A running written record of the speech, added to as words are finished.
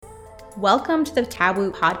Welcome to the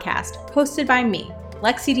Taboo Podcast, hosted by me,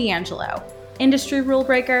 Lexi D'Angelo, industry rule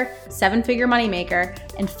breaker, seven-figure moneymaker,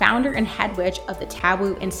 and founder and head witch of the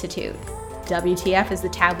Taboo Institute. WTF is the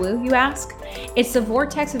taboo, you ask? It's the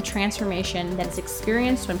vortex of transformation that is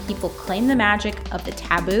experienced when people claim the magic of the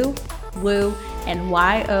taboo, woo, and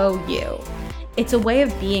YOU. It's a way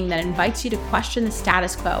of being that invites you to question the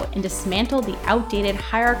status quo and dismantle the outdated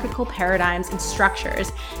hierarchical paradigms and structures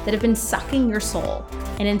that have been sucking your soul,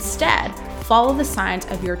 and instead follow the signs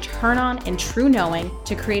of your turn on and true knowing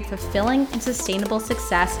to create fulfilling and sustainable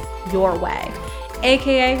success your way,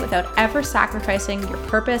 aka without ever sacrificing your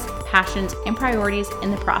purpose, passions, and priorities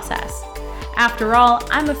in the process. After all,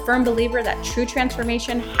 I'm a firm believer that true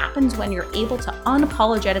transformation happens when you're able to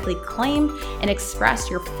unapologetically claim and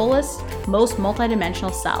express your fullest, most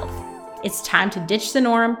multidimensional self. It's time to ditch the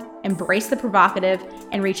norm, embrace the provocative,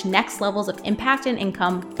 and reach next levels of impact and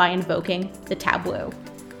income by invoking the taboo.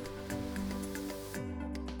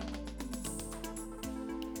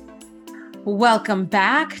 Welcome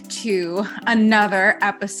back to another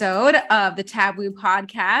episode of the Taboo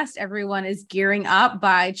Podcast. Everyone is gearing up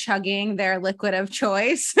by chugging their liquid of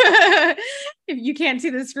choice. If you can't see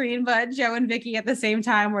the screen, but Joe and Vicky at the same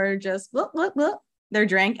time were just their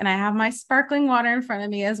drink, and I have my sparkling water in front of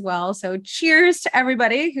me as well. So cheers to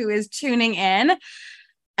everybody who is tuning in,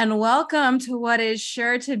 and welcome to what is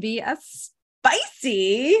sure to be a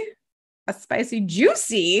spicy,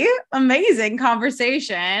 juicy, amazing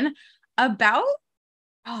conversation about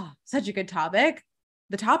such a good topic.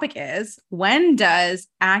 The topic is, when does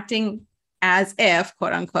acting as if,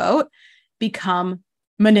 quote unquote, become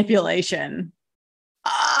manipulation?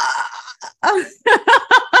 I'm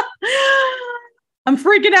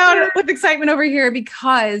freaking out with excitement over here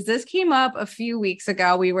because this came up a few weeks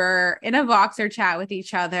ago. We were in a Voxer chat with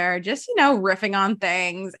each other, just, riffing on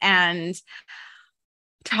things and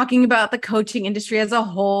talking about the coaching industry as a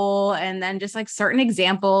whole, and then just like certain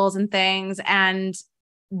examples and things. And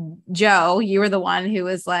Joe, you were the one who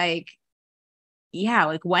was like, yeah,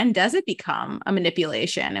 like when does it become a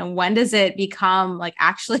manipulation? And when does it become like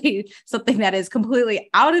actually something that is completely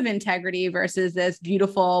out of integrity versus this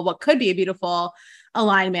beautiful, what could be a beautiful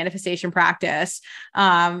aligned manifestation practice?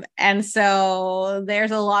 And so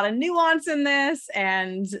there's a lot of nuance in this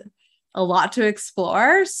and a lot to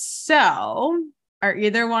explore. So are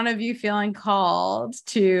either one of you feeling called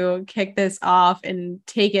to kick this off and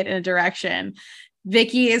take it in a direction?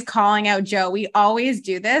 Vicky is calling out Joe. We always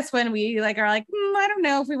do this when we are like, I don't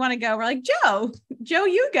know if we want to go. We're like, Joe,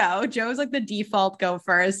 you go. Joe's like the default go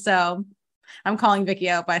first. So I'm calling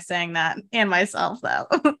Vicky out by saying that, and myself though.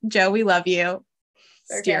 Joe, we love you.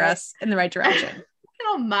 Steer us in the right direction. I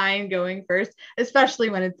don't mind going first,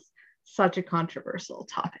 especially when it's such a controversial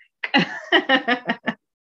topic.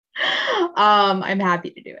 I'm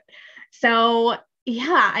happy to do it. So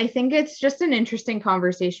yeah, I think it's just an interesting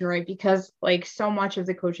conversation, right? Because like so much of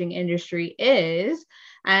the coaching industry is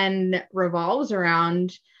and revolves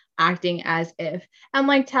around acting as if, and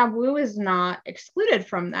like taboo is not excluded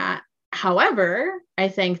from that. However, I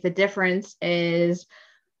think the difference is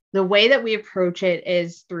the way that we approach it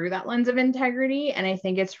is through that lens of integrity. And I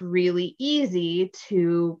think it's really easy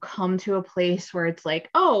to come to a place where it's like,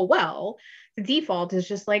 oh, well, the default is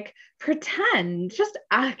just like pretend, just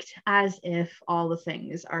act as if all the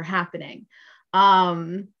things are happening.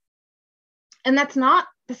 And that's not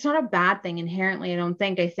a bad thing inherently. I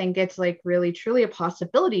think it's like really truly a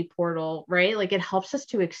possibility portal, right? Like it helps us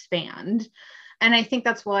to expand. And I think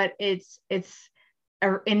that's what its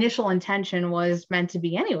initial intention was meant to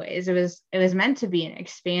be anyways. It was meant to be an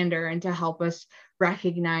expander and to help us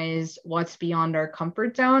recognize what's beyond our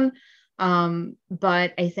comfort zone.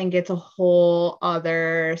 But I think it's a whole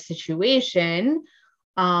other situation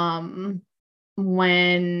when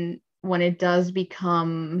it does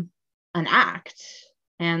become an act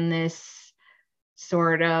and this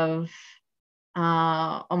sort of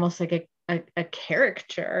almost like a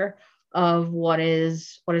caricature of what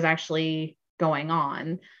is actually going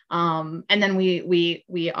on. And then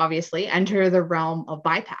we obviously enter the realm of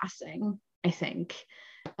bypassing, I think,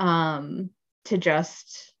 to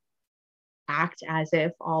just act as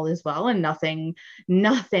if all is well and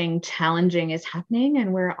nothing challenging is happening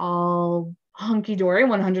and we're all hunky-dory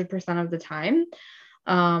 100% of the time.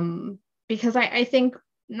 Because I think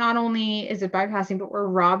not only is it bypassing, but we're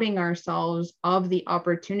robbing ourselves of the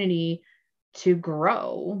opportunity to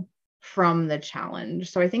grow from the challenge.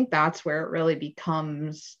 So I think that's where it really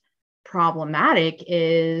becomes problematic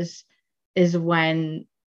is when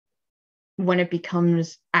it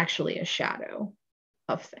becomes actually a shadow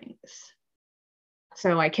of things.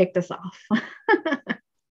 So I kicked this off.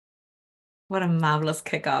 What a marvelous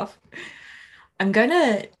kickoff. I'm going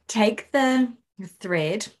to take the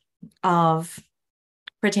thread of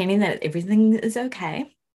pretending that everything is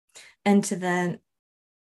okay into the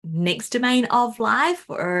next domain of life,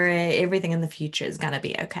 or everything in the future is going to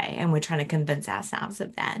be okay. And we're trying to convince ourselves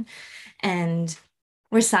of that. And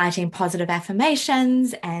reciting positive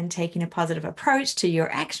affirmations and taking a positive approach to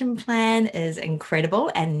your action plan is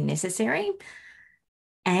incredible and necessary.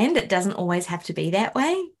 And it doesn't always have to be that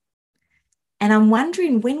way. And I'm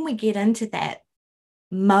wondering, when we get into that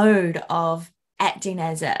mode of acting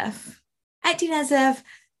as if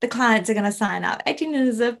the clients are going to sign up, acting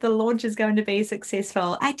as if the launch is going to be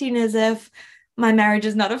successful, acting as if my marriage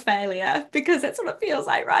is not a failure, because that's what it feels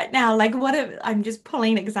like right now. Like, what if I'm just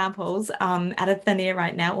pulling examples out of thin air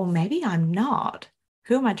right now, or maybe I'm not.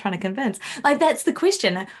 Who am I trying to convince? Like, that's the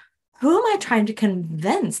question. Who am I trying to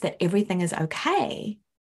convince that everything is okay?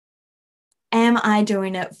 Am I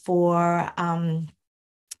doing it for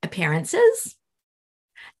appearances?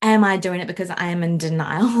 Am I doing it because I am in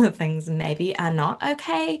denial that things maybe are not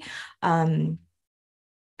okay? Am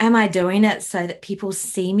I doing it so that people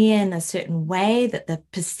see me in a certain way, that the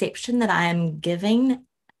perception that I am giving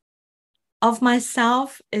of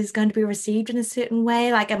myself is going to be received in a certain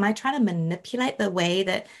way? Like, am I trying to manipulate the way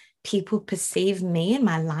that people perceive me in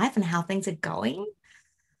my life and how things are going?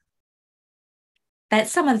 That's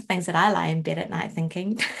some of the things that I lie in bed at night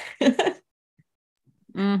thinking.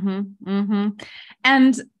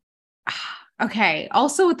 And okay,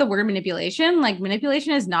 also with the word manipulation, like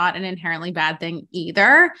manipulation is not an inherently bad thing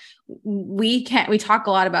either. We talk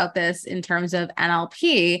a lot about this in terms of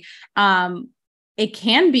NLP. It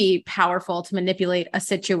can be powerful to manipulate a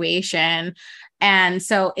situation. And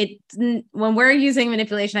so when we're using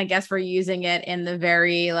manipulation, I guess we're using it in the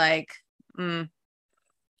very the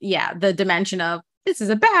dimension of this is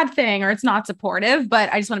a bad thing or it's not supportive.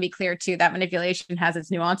 But I just want to be clear too, that manipulation has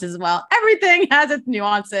its nuances as well. Everything has its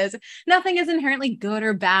nuances. Nothing is inherently good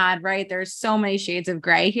or bad, right? There's so many shades of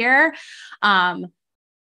gray here. But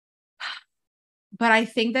I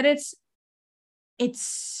think that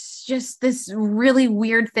it's just this really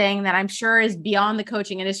weird thing that I'm sure is beyond the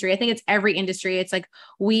coaching industry. I think it's every industry. It's like,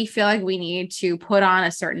 we feel like we need to put on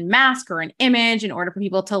a certain mask or an image in order for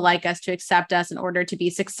people to like us, to accept us, in order to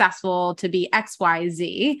be successful, to be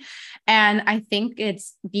XYZ. And I think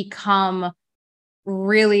it's become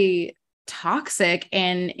really toxic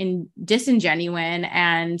and disingenuine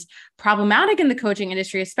and problematic in the coaching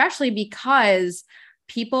industry, especially because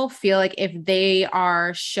people feel like if they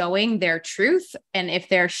are showing their truth and if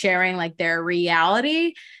they're sharing like their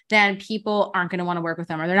reality, then people aren't going to want to work with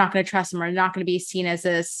them, or they're not going to trust them, or they're not going to be seen as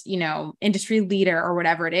this, industry leader or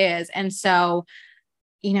whatever it is. And so,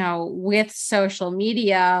 with social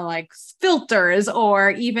media, like filters,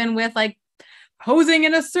 or even with like posing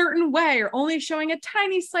in a certain way, or only showing a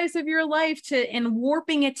tiny slice of your life and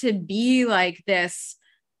warping it to be like this,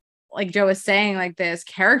 like Joe was saying, like this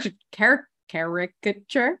caricature.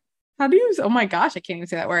 How do you, oh my gosh, I can't even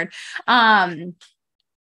say that word. Like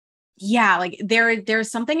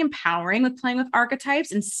there's something empowering with playing with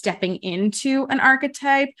archetypes and stepping into an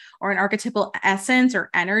archetype or an archetypal essence or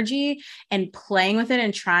energy and playing with it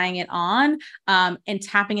and trying it on, and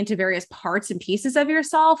tapping into various parts and pieces of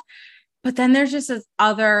yourself. But then there's just this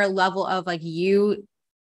other level of like you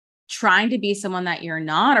trying to be someone that you're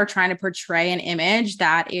not, or trying to portray an image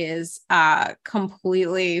that is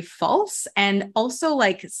completely false, and also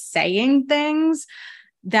like saying things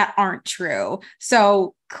that aren't true.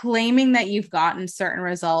 So claiming that you've gotten certain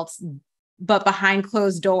results, but behind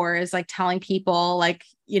closed doors, like telling people like,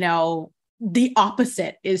 the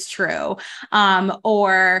opposite is true.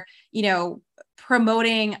 Or,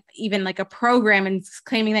 promoting even like a program and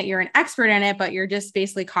claiming that you're an expert in it, but you're just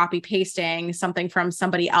basically copy pasting something from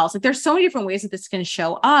somebody else. Like there's so many different ways that this can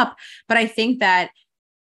show up, but I think that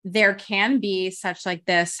there can be such like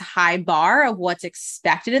this high bar of what's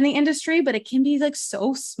expected in the industry, but it can be like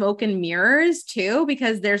so smoke and mirrors too,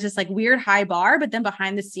 because there's this like weird high bar, but then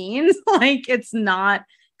behind the scenes, like it's not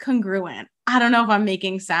congruent. I don't know if I'm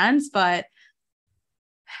making sense, but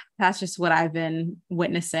that's just what I've been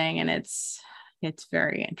witnessing. And it's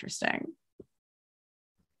very interesting.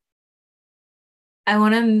 I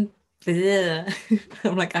want to,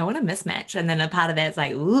 I'm like, I want to mismatch. And then a part of that's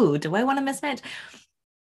like, ooh, do I want to mismatch?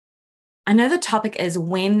 I know the topic is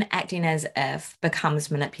when acting as if becomes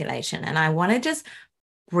manipulation. And I want to just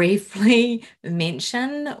briefly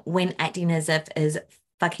mention when acting as if is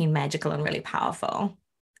fucking magical and really powerful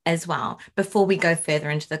as well, before we go further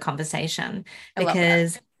into the conversation.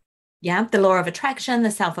 Because the law of attraction, the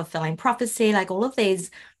self-fulfilling prophecy, like all of these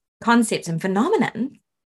concepts and phenomenon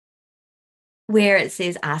where it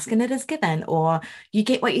says ask and it is given, or you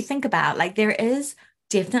get what you think about. Like, there is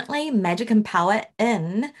definitely magic and power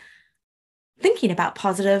in thinking about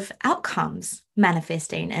positive outcomes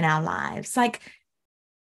manifesting in our lives. Like,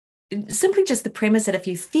 simply just the premise that if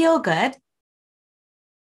you feel good,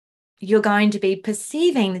 you're going to be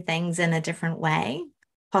perceiving things in a different way,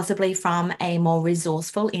 possibly from a more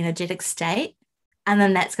resourceful, energetic state. And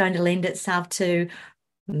then that's going to lend itself to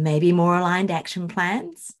maybe more aligned action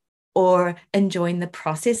plans, or enjoying the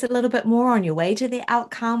process a little bit more on your way to the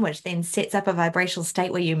outcome, which then sets up a vibrational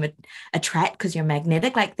state where you attract because you're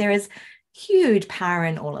magnetic. Like, there is huge power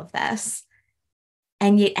in all of this.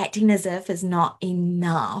 And yet acting as if is not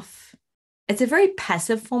enough. It's a very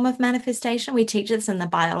passive form of manifestation. We teach this in the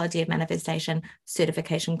Biology of Manifestation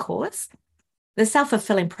certification course. The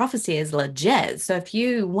self-fulfilling prophecy is legit. So if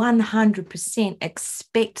you 100%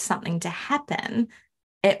 expect something to happen,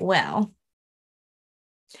 it will.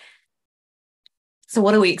 So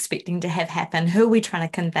what are we expecting to have happen? Who are we trying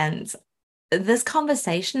to convince? This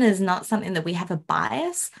conversation is not something that we have a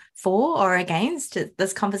bias for or against.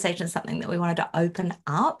 This conversation is something that we wanted to open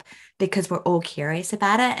up because we're all curious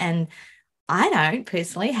about it. And I don't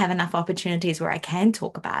personally have enough opportunities where I can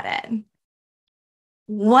talk about it.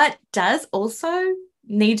 What does also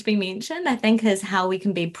need to be mentioned, I think, is how we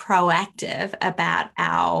can be proactive about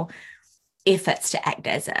our efforts to act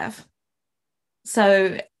as if.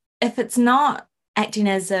 So if it's not acting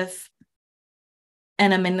as if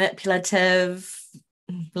in a manipulative,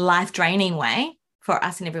 life-draining way for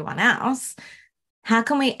us and everyone else, how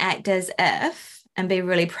can we act as if and be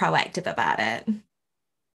really proactive about it?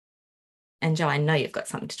 And Jo, I know you've got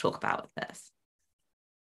something to talk about with this.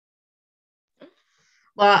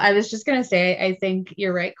 Well, I was just going to say, I think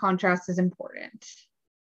you're right. Contrast is important.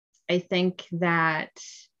 I think that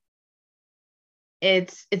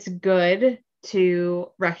it's good to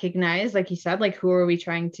recognize, like you said, like, who are we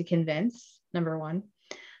trying to convince? Number one.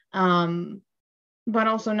 But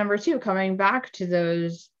also number two, coming back to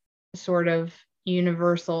those sort of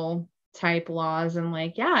universal type laws and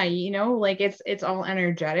like, yeah, like it's all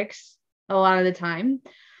energetics a lot of the time.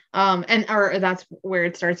 Or that's where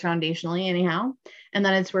it starts foundationally anyhow. And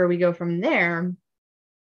then it's where we go from there.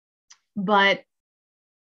 But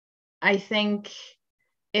I think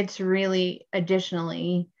it's really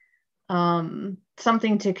additionally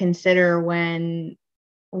something to consider when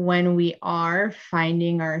we are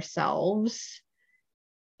finding ourselves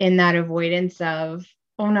in that avoidance of,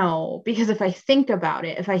 oh no, because if I think about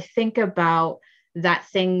that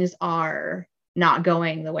things are not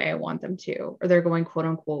going the way I want them to, or they're going quote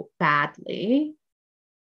unquote badly,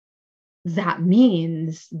 that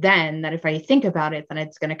means then that if I think about it, then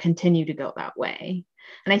it's going to continue to go that way.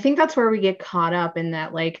 And I think that's where we get caught up in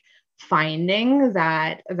that, like, finding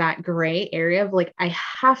that gray area of like, I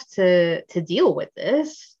have to deal with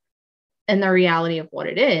this and the reality of what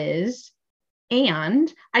it is.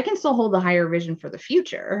 And I can still hold the higher vision for the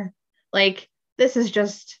future. Like, this is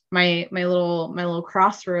just my little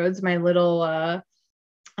crossroads, my little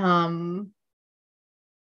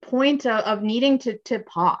point of needing to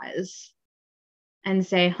pause and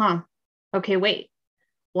say, okay, wait,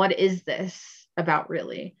 what is this about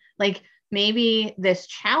really? Like, maybe this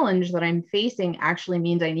challenge that I'm facing actually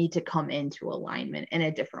means I need to come into alignment in a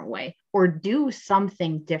different way or do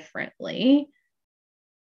something differently.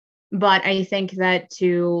 But I think that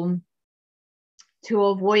to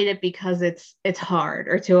avoid it because it's hard,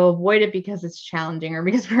 or to avoid it because it's challenging, or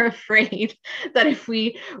because we're afraid that if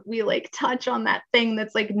we like touch on that thing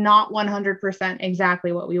that's like not 100%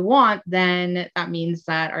 exactly what we want, then that means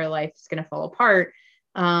that our life is going to fall apart.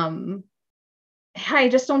 I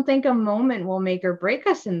just don't think a moment will make or break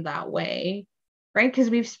us in that way, right? Because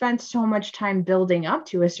we've spent so much time building up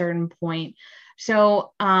to a certain point.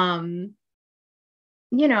 So,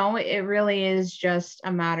 it really is just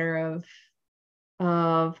a matter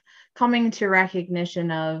of coming to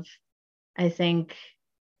recognition of, I think,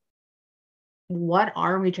 what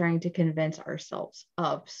are we trying to convince ourselves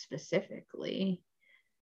of specifically,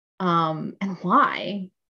 and why,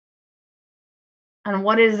 and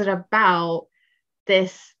what is it about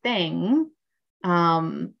this thing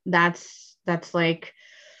that's like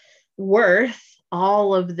worth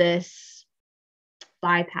all of this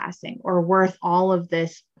bypassing, or worth all of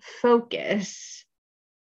this focus,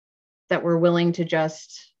 that we're willing to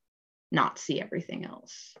just not see everything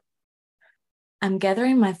else. I'm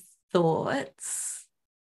gathering my thoughts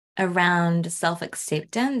around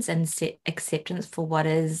self-acceptance and acceptance for what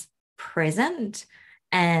is present,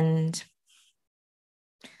 and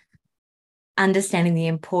understanding the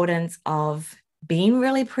importance of being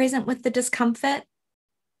really present with the discomfort,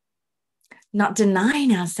 not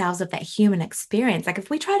denying ourselves of that human experience. Like if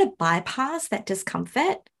we try to bypass that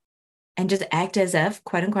discomfort and just act as if,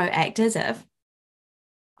 quote unquote, act as if,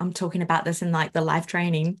 I'm talking about this in like the life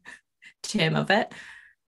training term of it,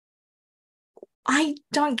 I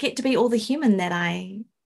don't get to be all the human that I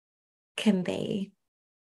can be.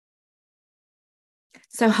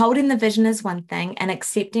 So holding the vision is one thing, and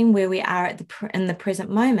accepting where we are in the present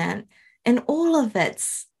moment and all of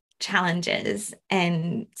its challenges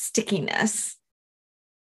and stickiness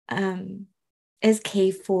is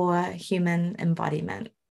key for human embodiment,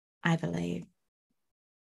 I believe.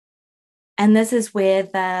 And this is where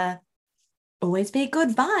the always be good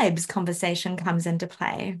vibes conversation comes into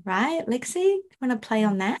play, right? Lexi, you want to play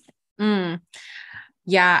on that?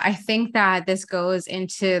 Yeah, I think that this goes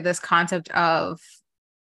into this concept of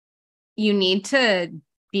you need to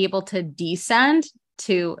be able to descend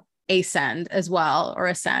to ascend as well, or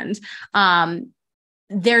ascend.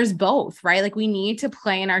 There's both, right? Like we need to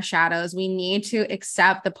play in our shadows. We need to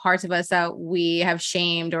accept the parts of us that we have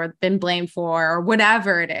shamed or been blamed for, or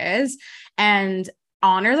whatever it is, and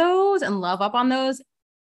honor those and love up on those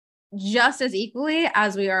just as equally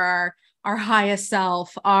as we are our highest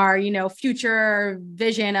self, our, future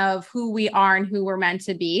vision of who we are and who we're meant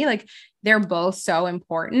to be. Like they're both so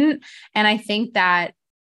important. And I think that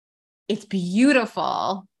it's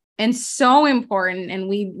beautiful and so important. And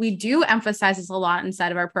we do emphasize this a lot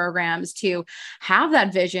inside of our programs, to have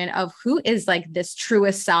that vision of who is like this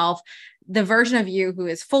truest self, the version of you who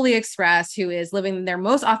is fully expressed, who is living their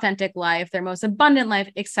most authentic life, their most abundant life,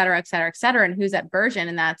 et cetera, et cetera, et cetera. And who's that version.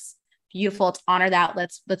 And that's beautiful. Let's honor that.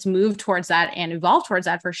 Let's move towards that and evolve towards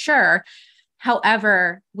that for sure.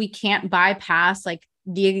 However, we can't bypass like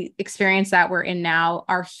the experience that we're in now,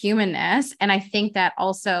 our humanness. And I think that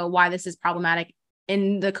also why this is problematic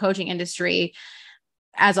in the coaching industry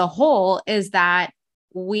as a whole is that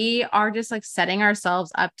we are just like setting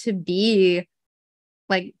ourselves up to be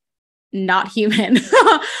like not human.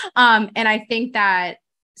 And I think that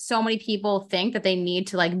so many people think that they need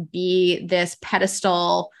to like be this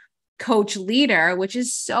pedestal coach leader, which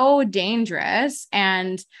is so dangerous.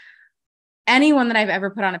 And anyone that I've ever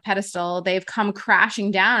put on a pedestal, they've come crashing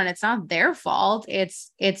down, and it's not their fault. It's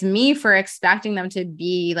me for expecting them to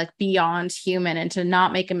be like beyond human and to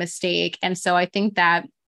not make a mistake. And so I think that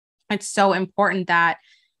it's so important that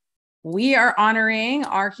we are honoring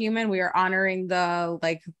our human, we are honoring the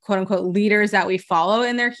like quote unquote leaders that we follow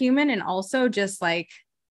in their human, and also just like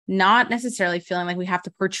not necessarily feeling like we have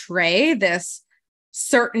to portray this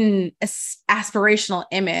certain aspirational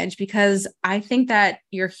image, because I think that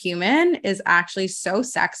your human is actually so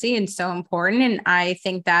sexy and so important. And I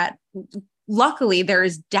think that luckily there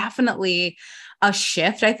is definitely a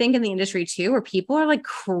shift, I think, in the industry too, where people are like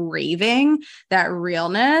craving that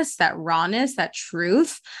realness, that rawness, that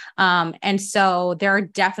truth. And so there are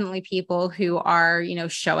definitely people who are,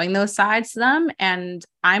 showing those sides to them. And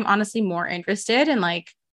I'm honestly more interested in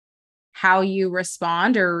like how you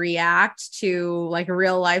respond or react to like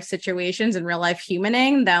real life situations and real life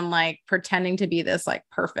humaning than like pretending to be this like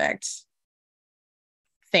perfect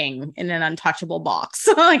thing in an untouchable box.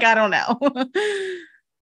 Like, I don't know.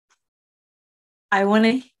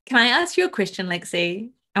 Can I ask you a question,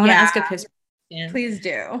 Lexi? I want to ask a personal question. Please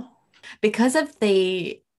do. Because of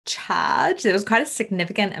the charge, there was quite a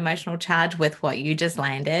significant emotional charge with what you just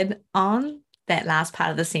landed on, that last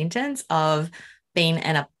part of the sentence of being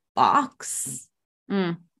in a box.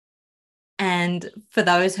 And for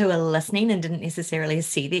those who are listening and didn't necessarily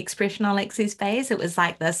see the expression on Lexi's face, it was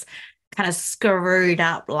like this kind of screwed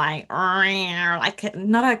up, like not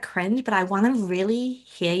a cringe, but I want to really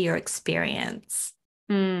hear your experience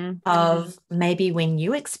of maybe when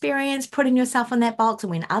you experienced putting yourself in that box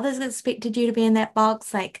and when others expected you to be in that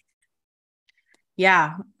box. Like,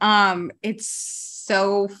 yeah, it's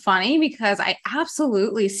so funny because I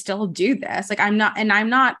absolutely still do this. Like I'm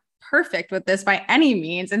not perfect with this by any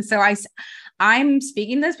means. And so I'm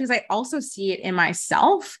speaking this because I also see it in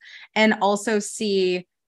myself and also see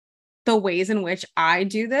the ways in which I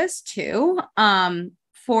do this too.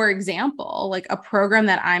 For example, like a program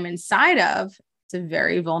that I'm inside of, it's a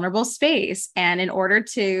very vulnerable space. And in order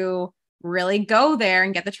to really go there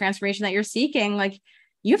and get the transformation that you're seeking, like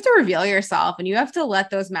you have to reveal yourself and you have to let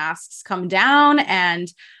those masks come down. And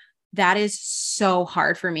that is so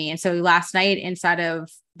hard for me. And so last night inside of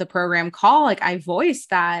the program call, like I voiced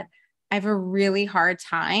that I have a really hard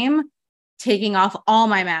time taking off all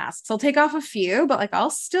my masks. I'll take off a few, but like I'll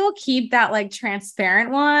still keep that like transparent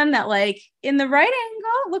one that like in the right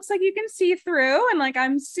angle looks like you can see through, and like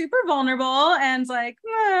I'm super vulnerable and like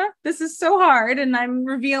this is so hard and I'm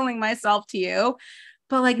revealing myself to you.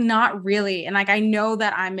 but like not really. And like I know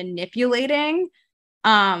that I'm manipulating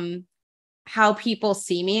how people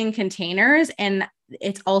see me in containers. And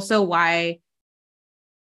it's also why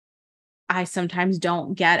I sometimes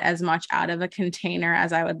don't get as much out of a container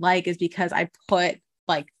as I would like, is because I put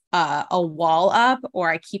like a wall up, or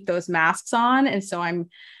I keep those masks on. And so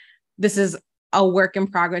this is a work in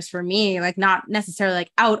progress for me, like not necessarily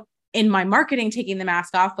like out in my marketing, taking the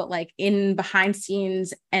mask off, but like in behind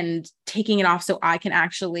scenes and taking it off so I can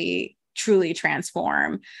actually truly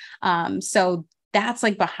transform. So that's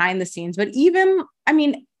like behind the scenes. But even, I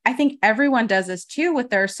mean, I think everyone does this too with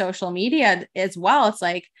their social media as well. It's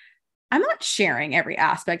like, I'm not sharing every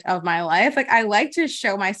aspect of my life. Like I like to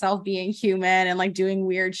show myself being human and like doing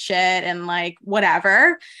weird shit and like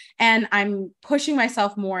whatever. And I'm pushing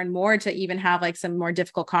myself more and more to even have like some more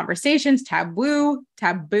difficult conversations, tabooed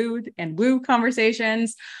and woo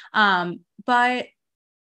conversations. But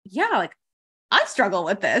yeah, like I struggle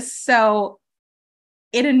with this. So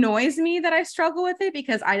it annoys me that I struggle with it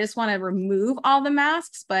because I just want to remove all the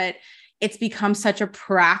masks, but it's become such a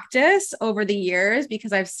practice over the years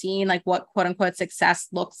because I've seen like what quote unquote success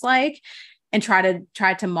looks like and try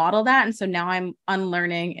to model that. And so now I'm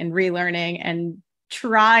unlearning and relearning and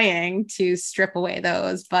trying to strip away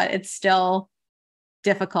those, but it's still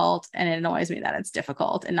difficult. And it annoys me that it's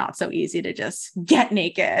difficult and not so easy to just get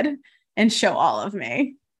naked and show all of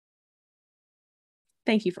me.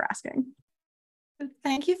 Thank you for asking.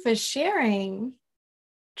 Thank you for sharing.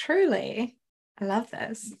 Truly, I love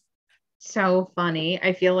this. So funny.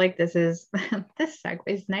 I feel like this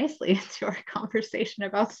segues nicely into our conversation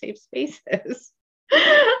about safe spaces.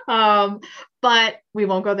 But we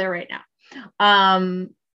won't go there right now.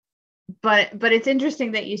 But it's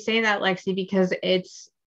interesting that you say that, Lexi, because it's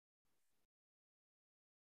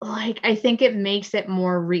like, I think it makes it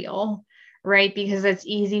more real, right? Because it's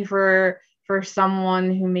easy for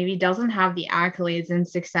someone who maybe doesn't have the accolades and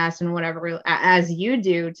success and whatever as you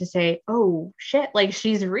do to say, oh shit, like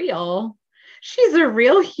she's real. She's a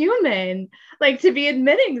real human, like to be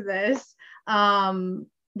admitting this.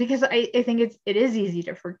 Because I think it is easy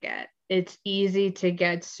to forget. It's easy to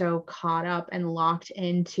get so caught up and locked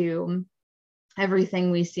into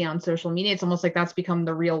everything we see on social media. It's almost like that's become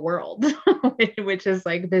the real world, which is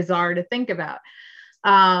like bizarre to think about.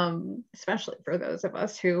 Especially for those of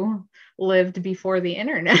us who lived before the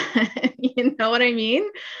internet. You know what I mean?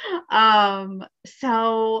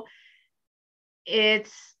 So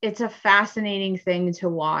it's a fascinating thing to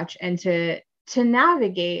watch and to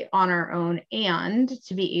navigate on our own, and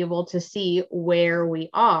to be able to see where we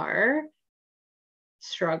are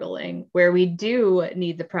struggling, where we do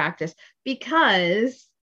need the practice, because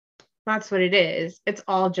that's what it is. It's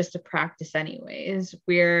all just a practice anyways.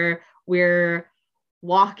 We're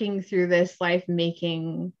walking through this life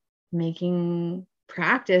making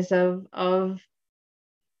practice of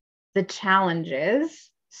the challenges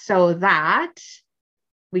so that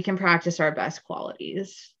we can practice our best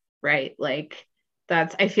qualities, right? Like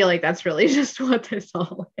I feel like that's really just what this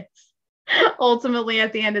all is ultimately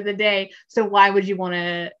at the end of the day. So why would you want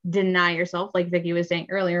to deny yourself, like Vicky was saying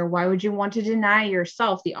earlier, why would you want to deny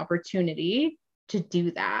yourself the opportunity to do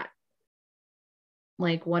that?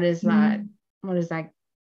 Like, what is that? What is that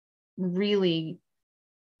really?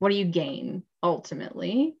 What do you gain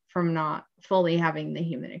ultimately from not fully having the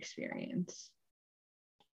human experience?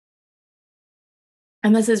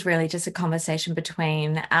 And this is really just a conversation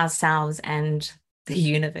between ourselves and the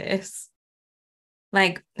universe.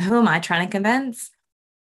 Like, who am I trying to convince?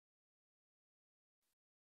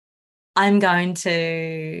 I'm going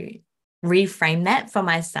to reframe that for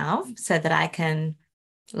myself so that I can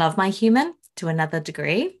love my human to another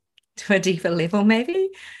degree, to a deeper level maybe,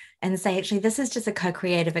 and say, actually, this is just a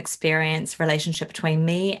co-creative experience relationship between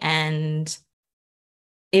me and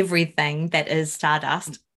everything that is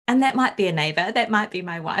Stardust. And that might be a neighbor, that might be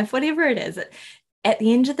my wife, whatever it is. At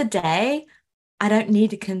the end of the day, I don't need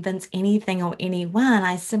to convince anything or anyone.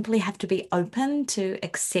 I simply have to be open to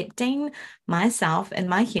accepting myself and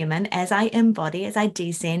my human as I embody, as I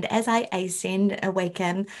descend, as I ascend,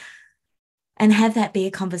 awaken, and have that be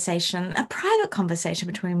a conversation, a private conversation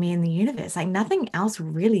between me and the universe. Like nothing else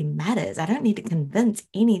really matters. I don't need to convince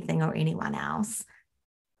anything or anyone else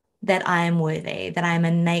that I am worthy, that I am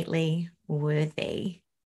innately worthy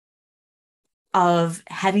of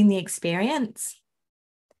having the experience,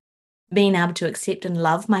 being able to accept and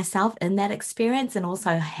love myself in that experience, and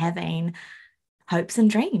also having hopes and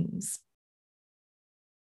dreams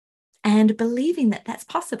and believing that that's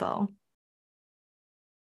possible.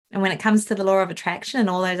 And when it comes to the law of attraction and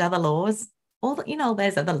all those other laws,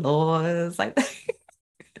 those other laws, like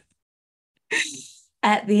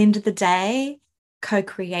at the end of the day,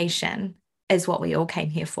 co-creation is what we all came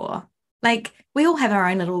here for. Like, we all have our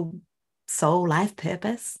own little soul life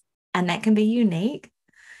purpose, and that can be unique.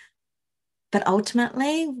 But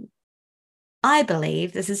ultimately, I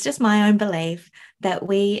believe, this is just my own belief, that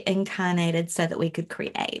we incarnated so that we could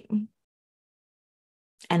create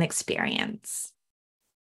an experience,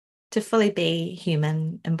 to fully be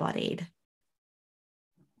human embodied.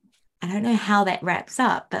 I don't know how that wraps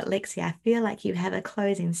up, but Lexi, I feel like you have a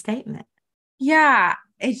closing statement. Yeah,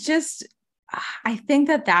 it's just, I think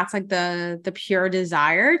that that's like the pure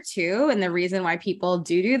desire too. And the reason why people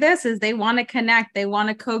do this is they want to connect, they want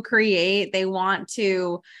to co-create, they want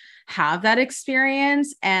to have that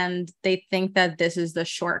experience. And they think that this is the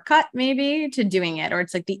shortcut maybe to doing it, or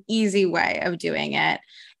it's like the easy way of doing it.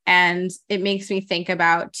 And it makes me think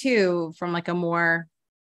about too, from like a more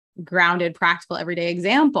grounded, practical, everyday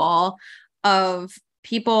example of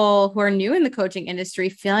people who are new in the coaching industry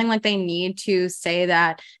feeling like they need to say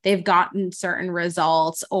that they've gotten certain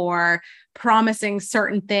results, or promising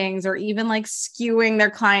certain things, or even like skewing their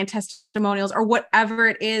client testimonials or whatever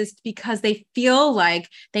it is, because they feel like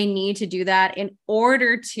they need to do that in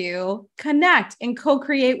order to connect and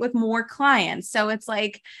co-create with more clients. So it's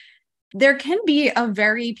like, there can be a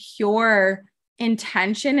very pure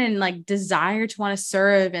intention and like desire to want to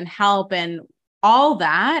serve and help and all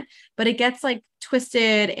that, but it gets like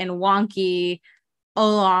twisted and wonky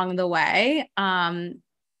along the way.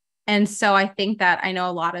 And so I think that I know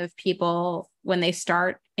a lot of people, when they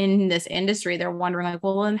start in this industry, they're wondering like,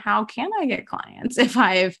 well, then how can I get clients if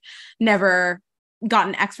I've never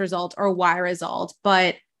gotten X result or Y result?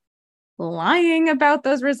 But lying about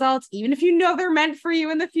those results, even if you know they're meant for you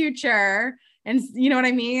in the future, and you know what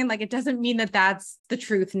I mean? Like, it doesn't mean that that's the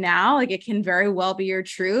truth now. Like, it can very well be your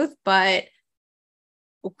truth, but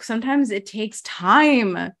sometimes it takes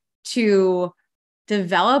time to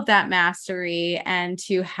develop that mastery and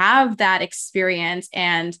to have that experience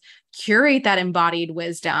and curate that embodied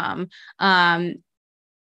wisdom. And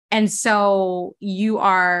so you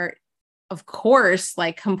are, of course,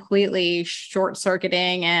 like completely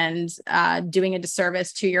short-circuiting and doing a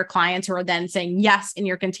disservice to your clients who are then saying yes in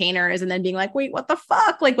your containers and then being like, wait, what the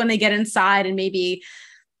fuck? Like when they get inside and maybe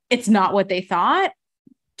it's not what they thought,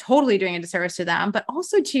 totally doing a disservice to them, but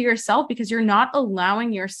also to yourself, because you're not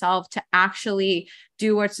allowing yourself to actually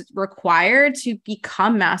do what's required to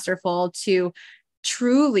become masterful, to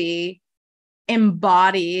truly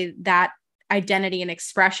embody that identity and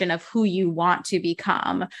expression of who you want to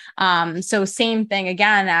become. So same thing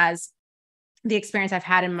again as the experience I've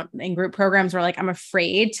had in group programs where like, I'm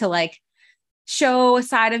afraid to like show a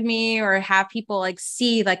side of me or have people like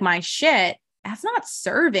see like my shit. That's not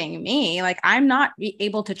serving me. Like, I'm not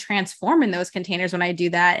able to transform in those containers when I do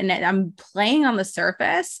that. And I'm playing on the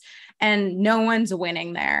surface and no one's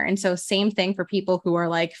winning there. And so same thing for people who are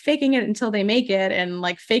like faking it until they make it and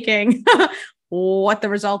like faking what the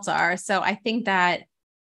results are. So I think that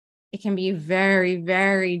it can be very,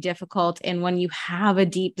 very difficult. And when you have a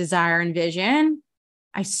deep desire and vision,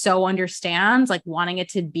 I so understand like wanting it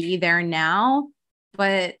to be there now,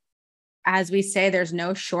 but as we say, there's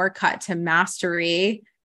no shortcut to mastery.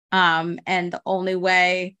 And the only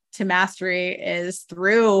way to mastery is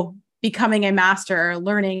through becoming a master,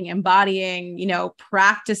 learning, embodying,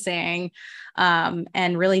 practicing,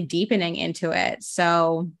 and really deepening into it.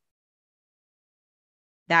 So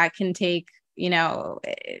that can take,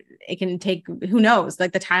 it can take, who knows,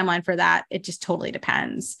 like the timeline for that, it just totally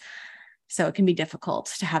depends. So it can be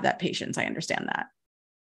difficult to have that patience. I understand that.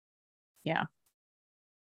 Yeah.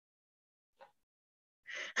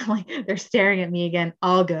 I'm like, they're staring at me again.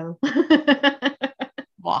 I'll go.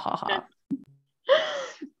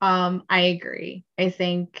 I agree. I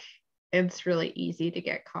think it's really easy to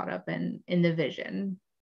get caught up in the vision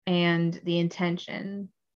and the intention,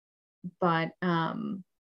 but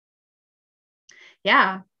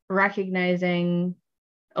yeah, recognizing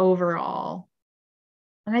overall.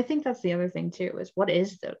 And I think that's the other thing too, is what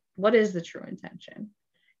is the true intention?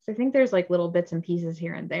 So I think there's like little bits and pieces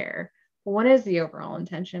here and there. What is the overall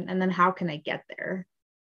intention? And then how can I get there?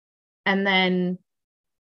 And then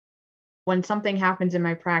when something happens in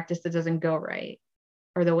my practice that doesn't go right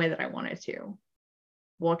or the way that I want it to,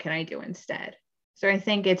 what can I do instead? So I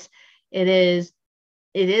think it is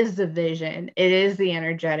the vision, it is the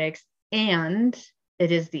energetics, and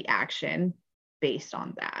it is the action based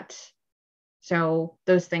on that. So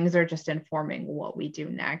those things are just informing what we do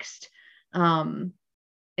next.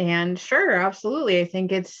 And sure, absolutely. I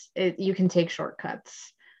think you can take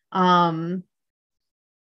shortcuts. But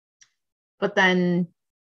then,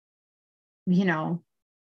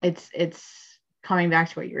 it's coming back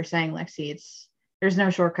to what you were saying, Lexi. There's no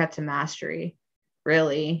shortcut to mastery.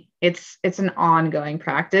 really. It's an ongoing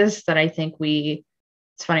practice that I think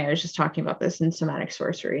it's funny, I was just talking about this in somatic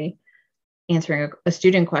sorcery, answering a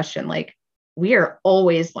student question. Like, we are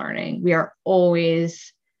always learning. We are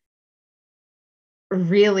always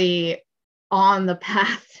really on the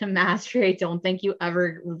path to mastery. I don't think you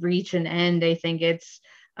ever reach an end. I think it's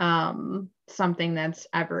something that's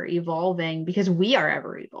ever evolving, because we are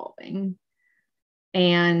ever evolving.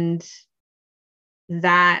 And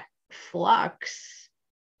that flux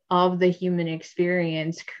of the human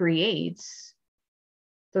experience creates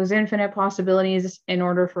those infinite possibilities in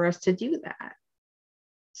order for us to do that.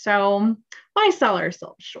 So why sell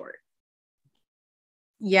ourselves short?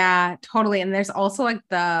 Yeah, totally. And there's also like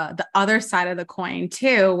the other side of the coin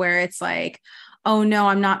too, where it's like, oh no,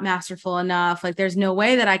 I'm not masterful enough. Like, there's no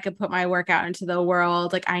way that I could put my work out into the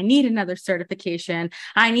world. Like, I need another certification.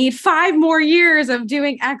 I need 5 more years of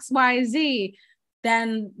doing XYZ.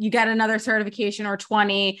 Then you get another certification, or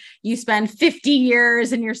 20, you spend 50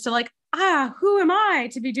 years and you're still like, who am I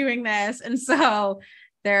to be doing this? And so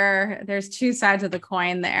there's two sides of the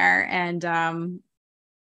coin there. And,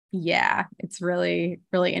 yeah, it's really,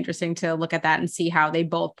 really interesting to look at that and see how they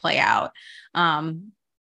both play out.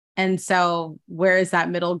 And so where is that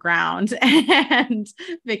middle ground? And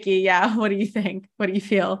Vicky, yeah, what do you think? What do you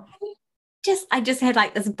feel? I just had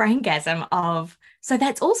like this braingasm of, so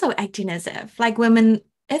that's also acting as if, like, women,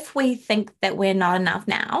 if we think that we're not enough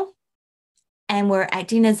now, and we're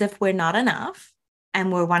acting as if we're not enough,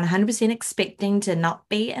 and we're 100% expecting to not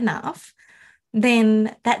be enough,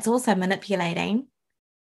 then that's also manipulating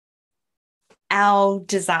our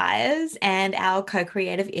desires and our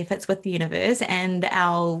co-creative efforts with the universe and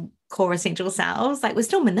our core essential selves. Like, we're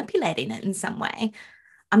still manipulating it in some way.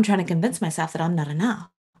 I'm trying to convince myself that I'm not enough.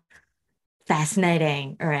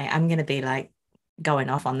 Fascinating. All right, I'm going to be like going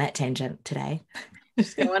off on that tangent today.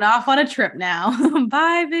 Just going off on a trip now.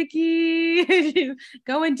 Bye, Vicky. She's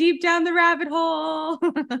going deep down the rabbit hole.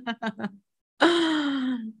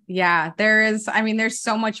 Yeah, there's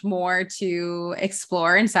so much more to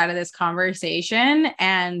explore inside of this conversation.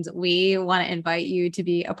 And we want to invite you to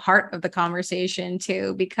be a part of the conversation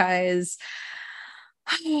too, because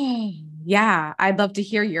yeah, I'd love to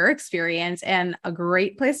hear your experience. And a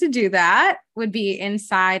great place to do that would be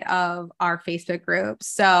inside of our Facebook group.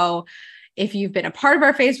 So if you've been a part of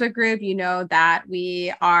our Facebook group, you know that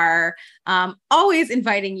we are always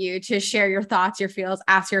inviting you to share your thoughts, your feels,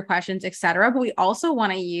 ask your questions, etc. But we also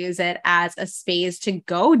want to use it as a space to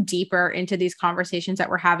go deeper into these conversations that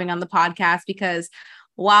we're having on the podcast, because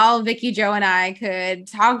while Vicky, Joe, and I could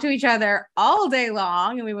talk to each other all day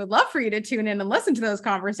long, and we would love for you to tune in and listen to those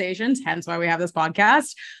conversations, hence why we have this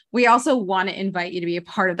podcast, we also want to invite you to be a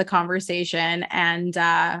part of the conversation and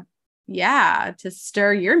to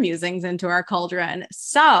stir your musings into our cauldron.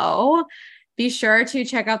 So be sure to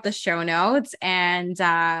check out the show notes and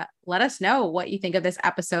let us know what you think of this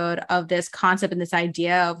episode, of this concept and this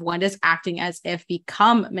idea of when does acting as if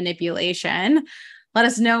become manipulation. Let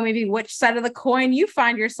us know maybe which side of the coin you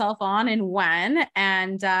find yourself on and when,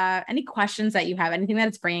 and any questions that you have, anything that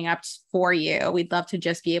it's bringing up for you. We'd love to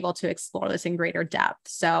just be able to explore this in greater depth.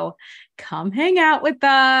 So come hang out with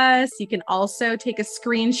us. You can also take a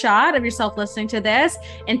screenshot of yourself listening to this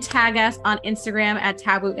and tag us on Instagram at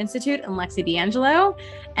Taboo Institute and Lexi D'Angelo.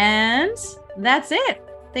 And that's it.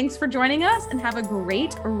 Thanks for joining us, and have a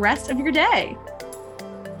great rest of your day.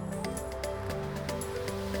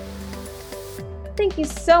 Thank you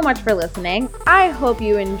so much for listening. I hope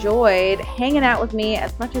you enjoyed hanging out with me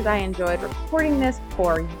as much as I enjoyed recording this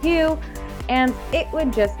for you. And it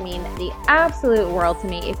would just mean the absolute world to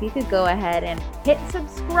me if you could go ahead and hit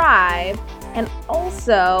subscribe. And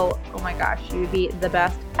also, oh my gosh, you'd be the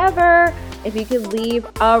best ever if you could leave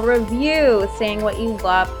a review saying what you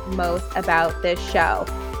love most about this show.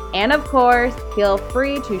 And of course, feel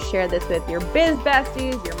free to share this with your biz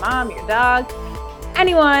besties, your mom, your dog,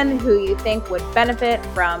 anyone who you think would benefit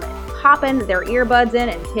from popping their earbuds in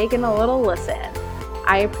and taking a little listen.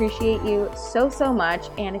 I appreciate you so, so much.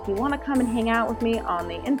 And if you want to come and hang out with me on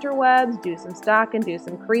the interwebs, do some stalking, do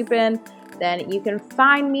some creeping, then you can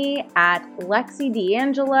find me at Lexi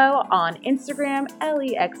D'Angelo on Instagram,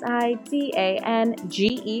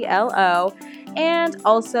 LEXIDANGELO. And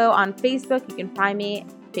also on Facebook, you can find me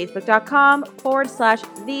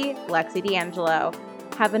facebook.com/the Lexi D'Angelo.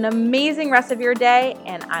 Have an amazing rest of your day,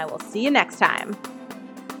 and I will see you next time.